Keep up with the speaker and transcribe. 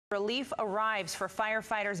Relief arrives for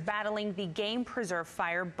firefighters battling the game preserve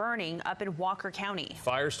fire burning up in Walker County.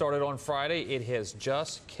 Fire started on Friday. It has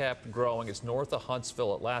just kept growing. It's north of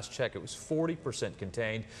Huntsville. At last check, it was 40%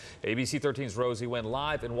 contained. ABC 13's Rosie went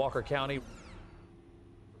live in Walker County.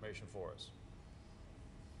 Information for us.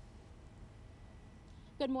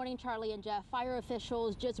 Good morning, Charlie and Jeff. Fire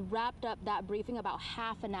officials just wrapped up that briefing about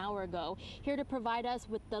half an hour ago. Here to provide us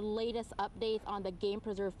with the latest updates on the game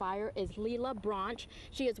preserve fire is Leila Branch.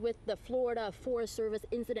 She is with the Florida Forest Service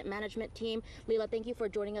Incident Management Team. Leila, thank you for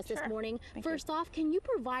joining us this morning. First off, can you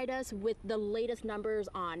provide us with the latest numbers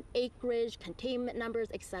on acreage, containment numbers,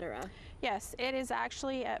 etc.? Yes, it is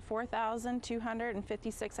actually at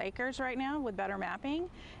 4,256 acres right now with better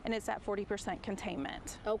mapping, and it's at 40%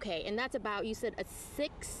 containment. Okay, and that's about, you said, a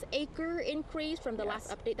 6-acre increase from the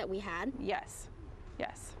last update that we had? Yes.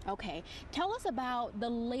 Yes. Okay. Tell us about the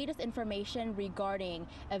latest information regarding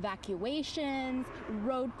evacuations,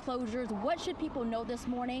 road closures. What should people know this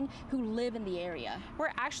morning who live in the area?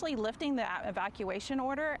 We're actually lifting the evacuation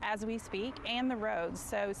order as we speak, and the roads.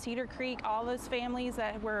 So Cedar Creek, all those families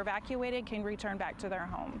that were evacuated can return back to their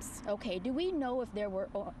homes. Okay. Do we know if there were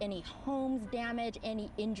any homes damaged, any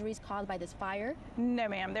injuries caused by this fire? No,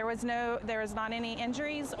 ma'am. There was not any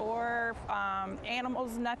injuries or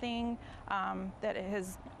animals, nothing that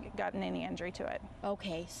has gotten any injury to it.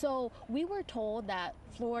 Okay, so we were told that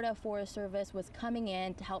Florida Forest Service was coming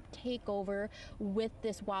in to help take over with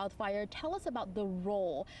this wildfire. Tell us about the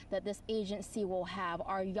role that this agency will have.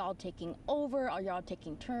 Are y'all taking over? Are y'all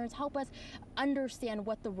taking turns? Help us understand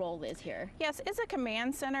what the role is here. Yes, it's a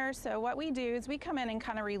command center. So what we do is we come in and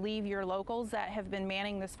kind of relieve your locals that have been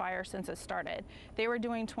manning this fire since it started. They were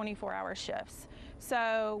doing 24-hour shifts.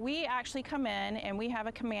 So we actually come in and we have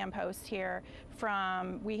a command post here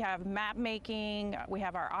we have map making, we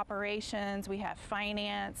have our operations, we have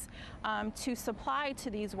finance to supply to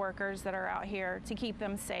these workers that are out here to keep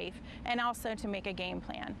them safe and also to make a game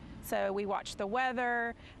plan. So we watch the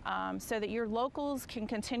weather so that your locals can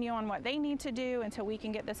continue on what they need to do until we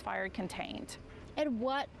can get this fire contained. And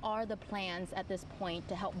what are the plans at this point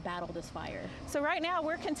to help battle this fire? So right now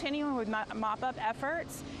we're continuing with mop-up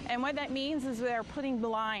efforts, and what that means is they're putting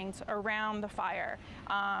blinds around the fire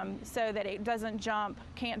so that it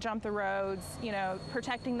can't jump the roads,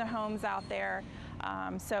 protecting the homes out there.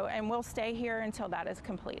 And we'll stay here until that is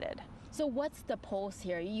completed. So what's the pulse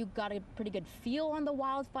here? You got a pretty good feel on the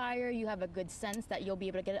wildfire. You have a good sense that you'll be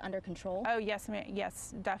able to get it under control? Oh, yes,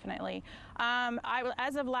 yes, definitely.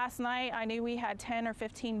 As of last night, I knew we had 10 or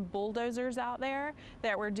 15 bulldozers out there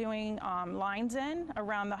that were doing lines in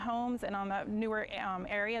around the homes and on the newer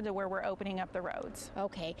area to where we're opening up the roads.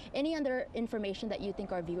 Okay. Any other information that you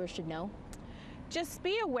think our viewers should know? Just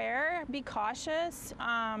be aware, be cautious.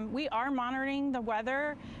 We are monitoring the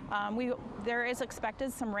weather. There is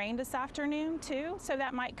expected some rain this afternoon too, so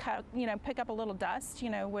that might pick up a little dust,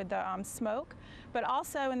 with the smoke. But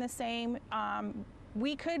also in the same,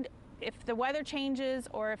 we could, if the weather changes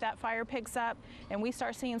or if that fire picks up and we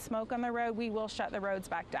start seeing smoke on the road, we will shut the roads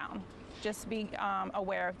back down. Just be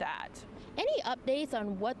aware of that. Any updates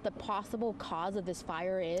on what the possible cause of this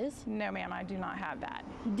fire is? No, ma'am, I do not have that.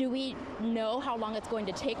 Do we know how long it's going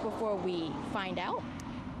to take before we find out?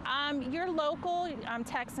 Your local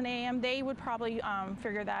Tex and AM, they would probably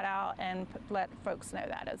figure that out and let folks know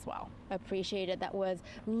that as well. Appreciate it. That was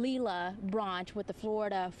Leila Branch with the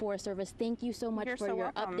Florida Forest Service. Thank you so much for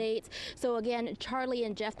your updates. So again, Charlie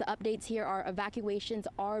and Jeff, the updates here are evacuations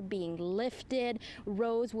are being lifted.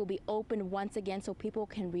 Roads will be opened once again so people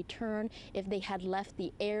can return if they had left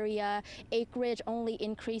the area. Acreage only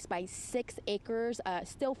increased by 6 acres,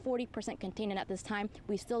 still 40% contained at this time.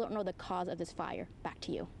 We still don't know the cause of this fire. Back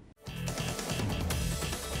to you.